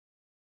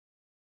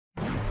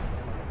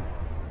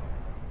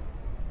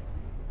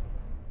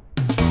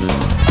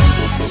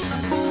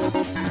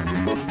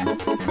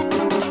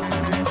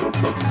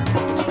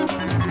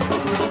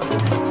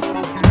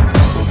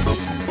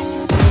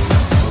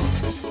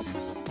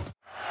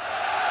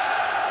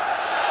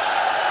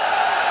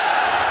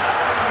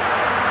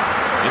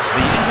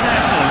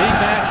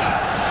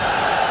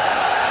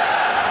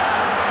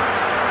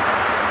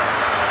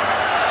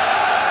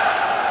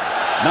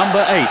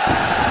Number 8.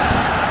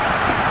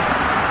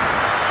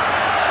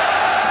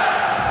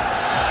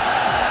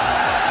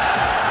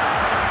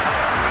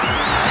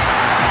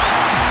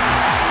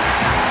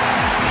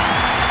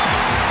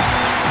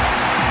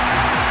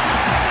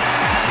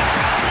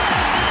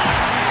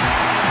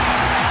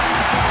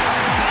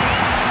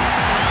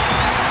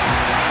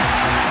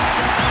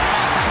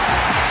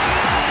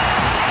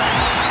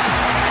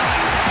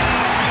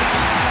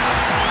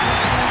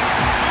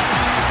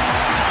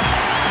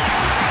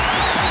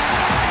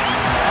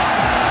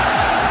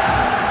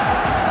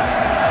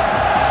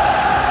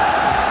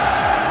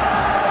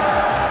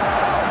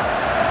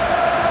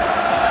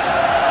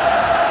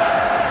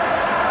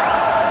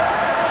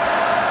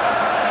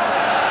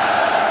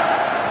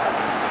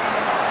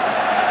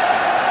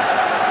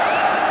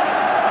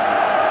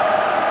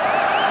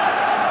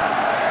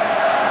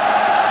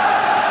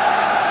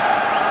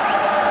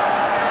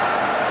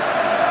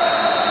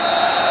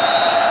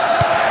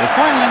 The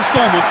final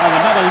instalment of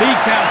another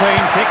league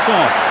campaign kicks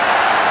off.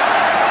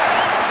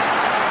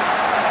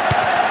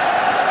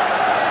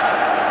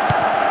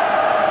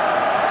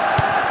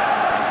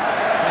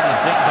 It's been a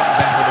ding-dong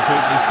battle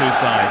between these two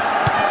sides.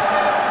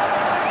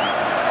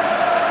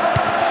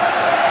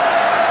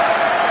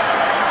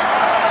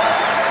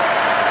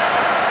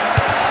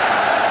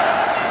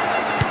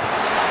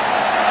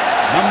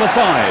 Number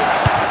 5.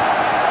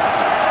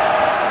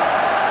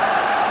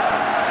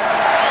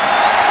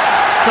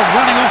 So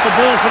running off the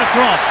ball for the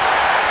cross.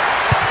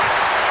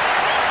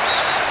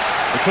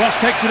 The cross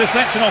takes a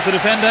deflection off the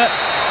defender,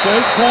 so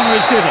corner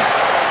is given.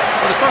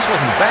 Well, the cross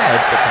wasn't bad,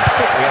 but some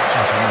quick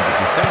reactions from the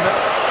defender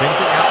sent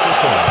it out for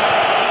the corner.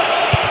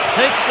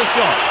 Takes the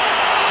shot.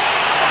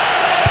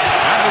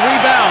 And the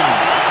rebound.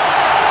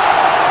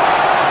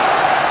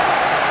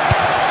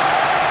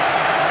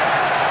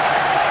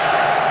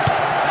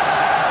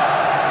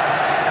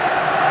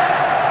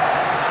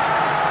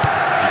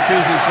 He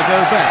chooses to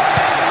go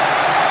back.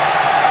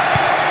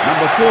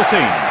 Number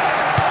 14,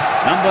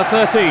 number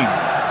 13,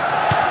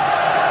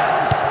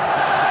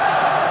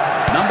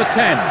 number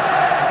 10.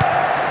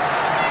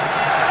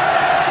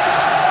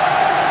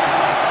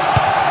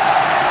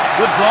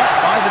 Good block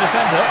by the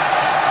defender.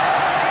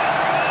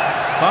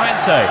 Fine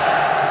save.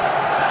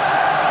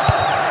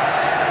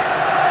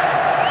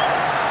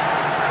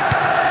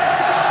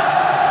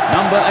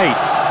 Number 8.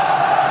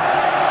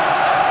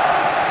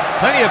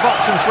 Plenty of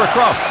options for a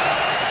cross.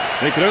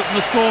 They could open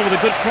the score with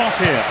a good cross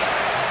here.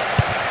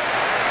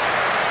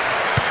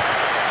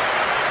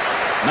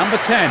 Number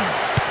 10.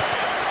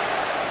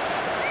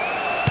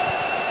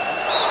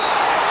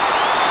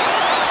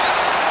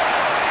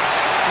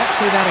 Let's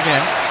see that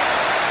again.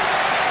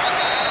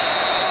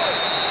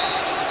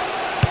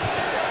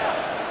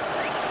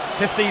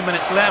 "15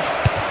 minutes left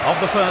of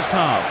the first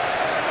half.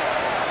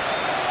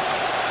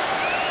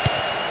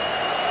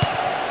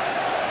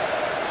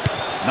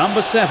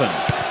 Number 7.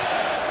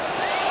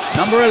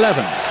 Number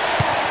 11.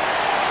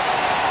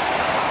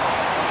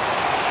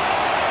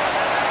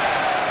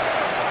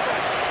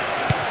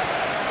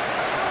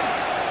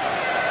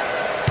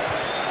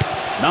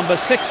 Number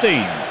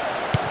 16.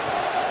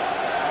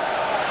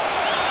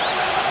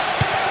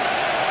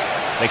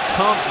 They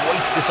can't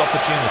waste this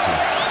opportunity.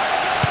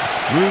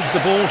 Moves the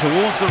ball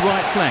towards the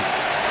right flank.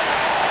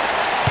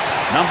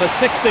 Number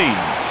 16.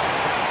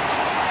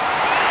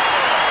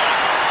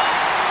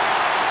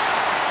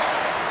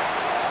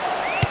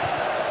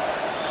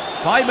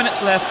 Five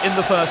minutes left in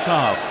the first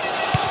half.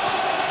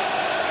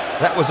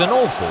 That was an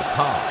awful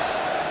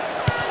pass.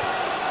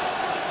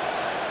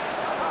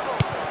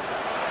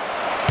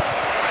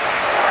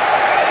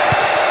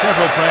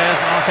 Several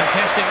players are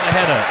contesting the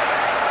header.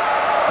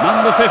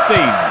 Number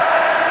 15.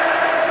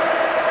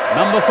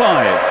 Number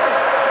 5.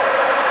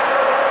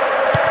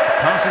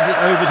 Passes it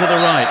over to the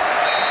right.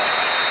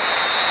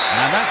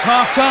 And that's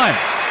half-time.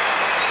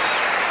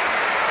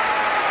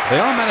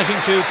 They are managing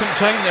to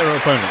contain their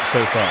opponents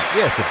so far.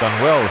 Yes, they've done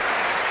well.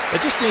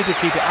 They just need to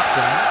keep it up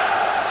for now.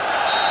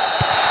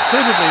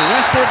 Suitably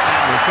rested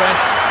and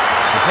refreshed,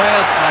 the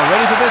players are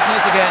ready for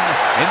business again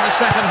in the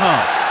second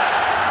half.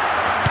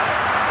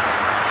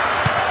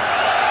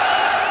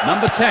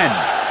 Number 10.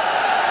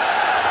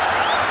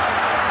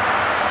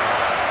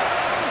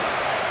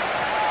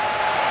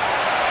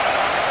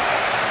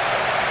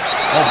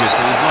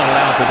 Obviously, he's not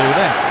allowed to do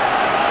that.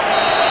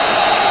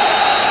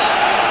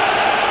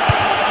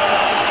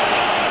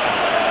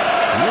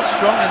 He is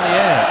strong in the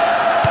air.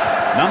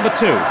 Number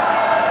 2.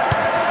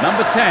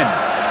 Number 10.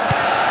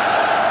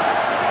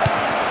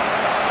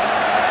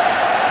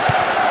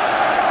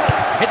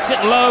 Hits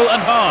it low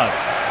and hard.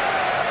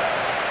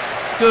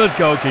 Good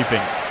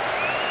goalkeeping.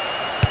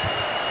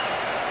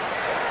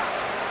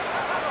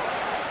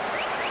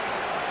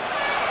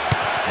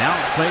 Now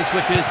play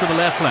switches to the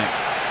left flank.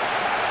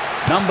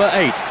 Number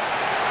 8.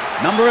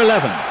 Number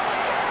 11.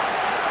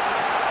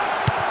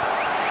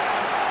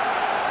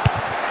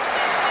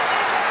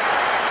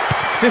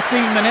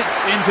 "15 minutes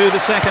into the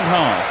second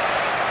half.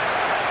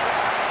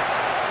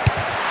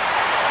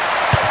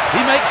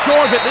 He makes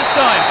sure of it this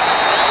time.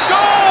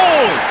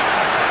 Goal!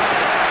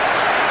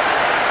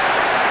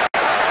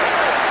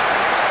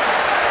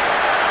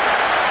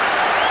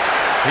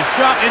 His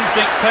sharp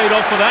instincts paid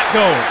off for that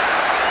goal.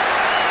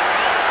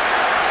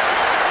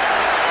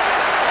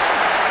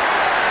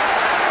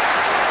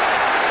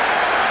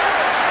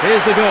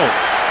 Here's the goal.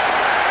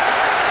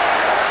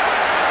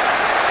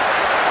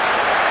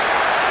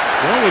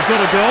 Well, we've got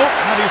a goal.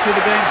 How do you see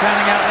the game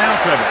panning out now,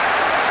 Trevor?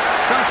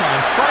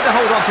 Sometimes trying to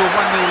hold on to a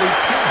 1-0 lead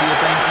can be a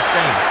dangerous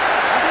game.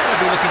 I think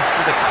they'll be looking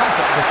for the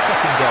comfort of the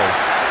second goal.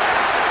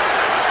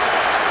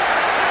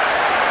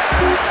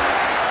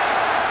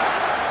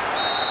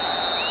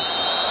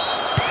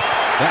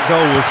 That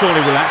goal will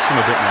surely relax them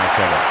a bit now,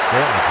 Trevor.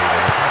 Certainly, Peter.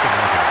 There's nothing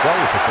like a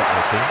goal to set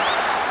the team.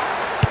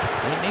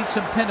 They need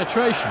some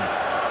penetration.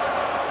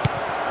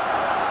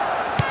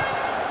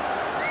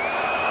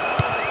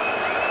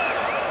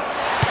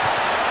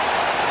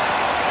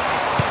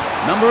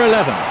 Number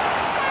 11.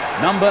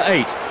 Number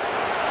 8.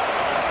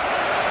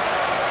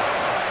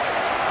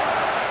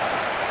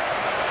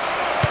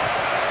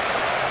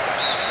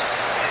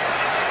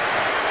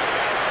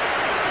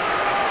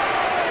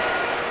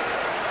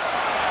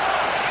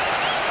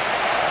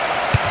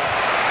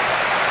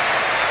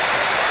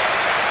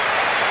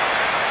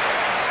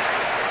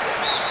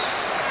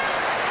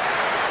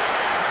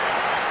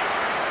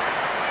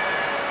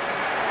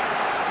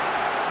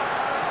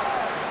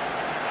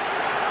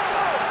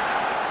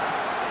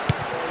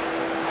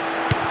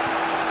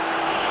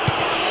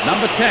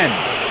 Number 10.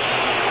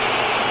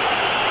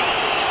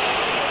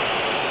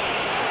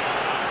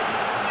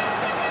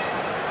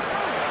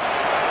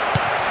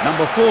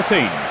 Number 14.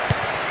 And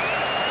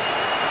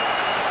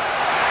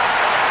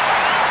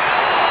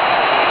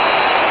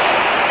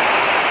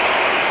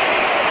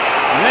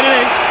there it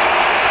is.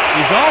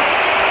 He's off,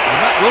 and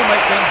that will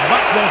make things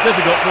much more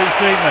difficult for his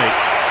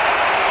teammates.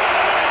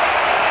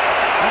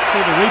 Let's see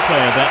the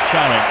replay of that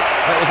challenge.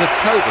 That was a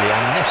totally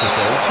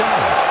unnecessary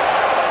challenge.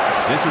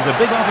 This is a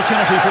big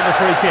opportunity for the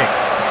free kick.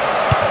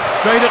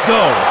 Straight at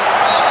goal.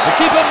 The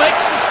keeper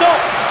makes the stop.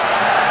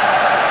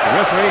 The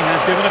referee has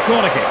given a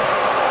corner kick.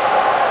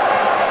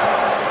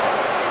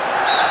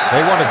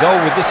 They want a goal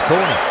with this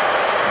corner.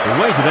 The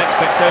weight of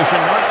expectation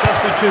might just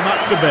be too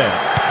much to bear.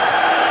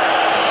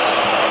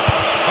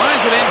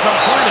 Fires it in from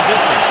quite a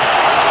distance.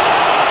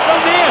 So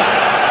near.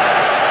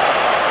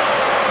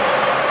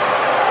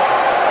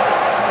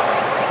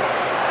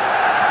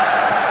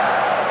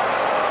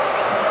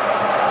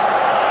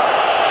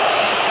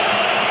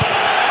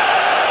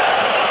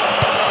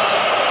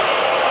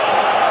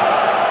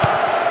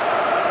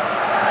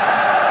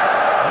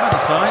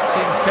 Side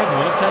seems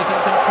capable of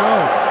taking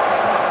control.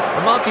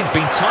 The marking's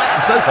been tight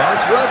and so far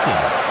it's working.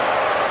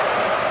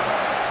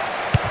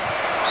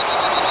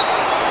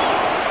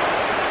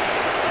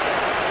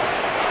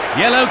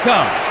 Yellow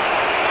card.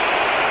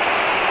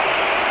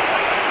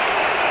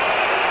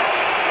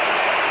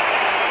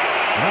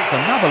 And that's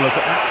another look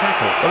at that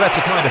tackle. Well, that's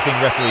the kind of thing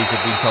referees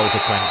have been told to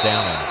clamp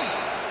down on.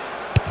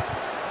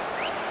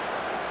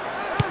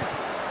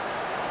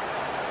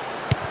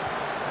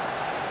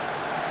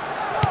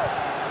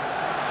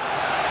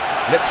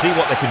 Let's see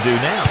what they can do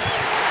now.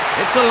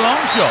 It's a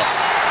long shot.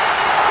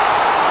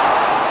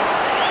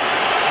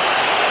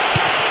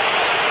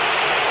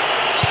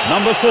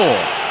 Number 4.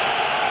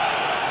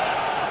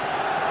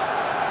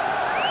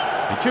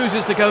 He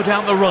chooses to go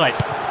down the right.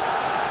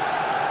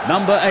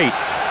 Number 8.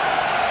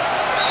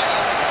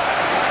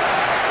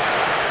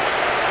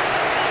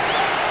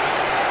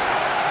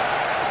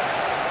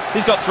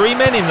 He's got 3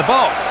 men in the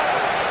box.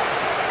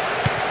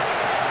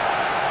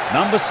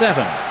 Number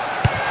 7.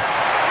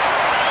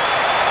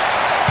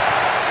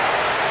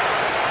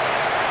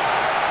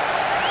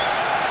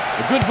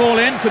 A good ball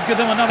in could give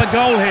them another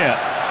goal here.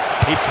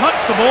 He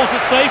punched the ball to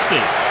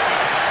safety.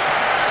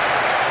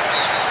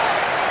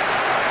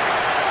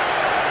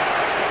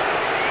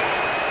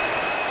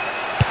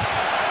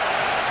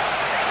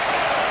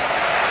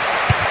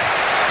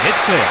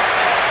 It's clear.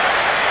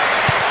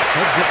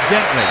 Heads it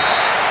gently.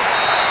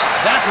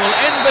 That will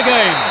end the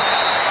game.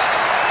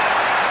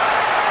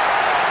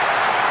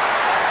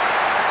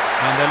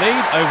 And the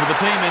lead over the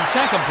team in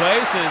second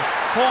place is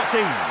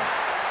 14.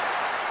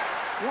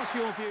 What's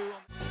your view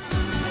on...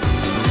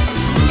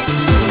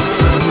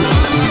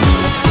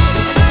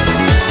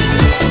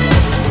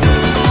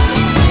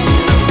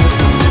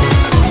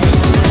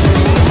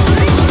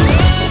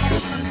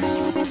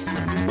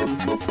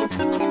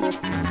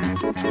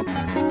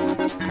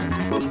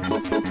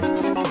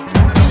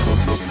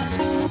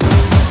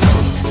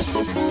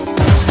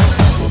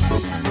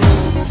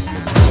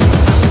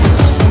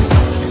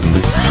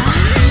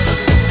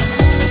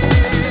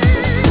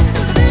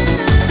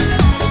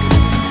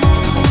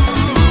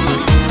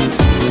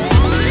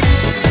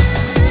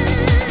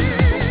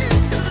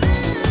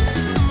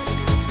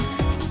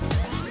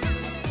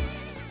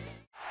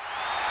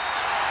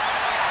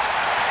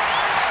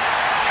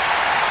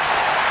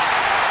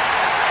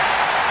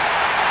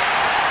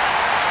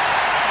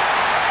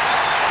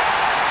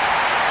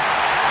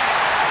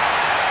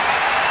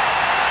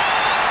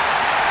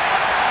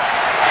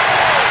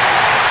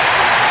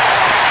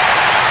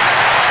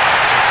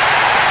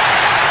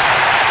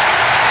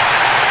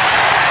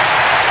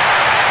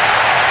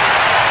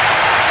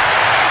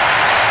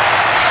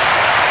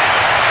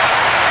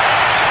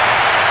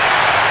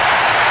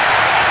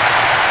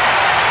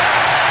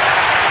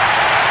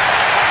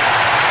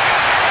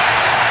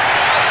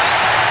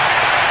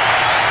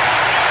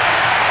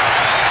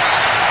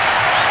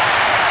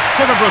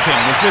 Trevor Brooking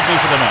is with me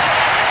for the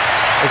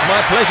match. It's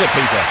my pleasure,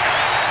 Peter.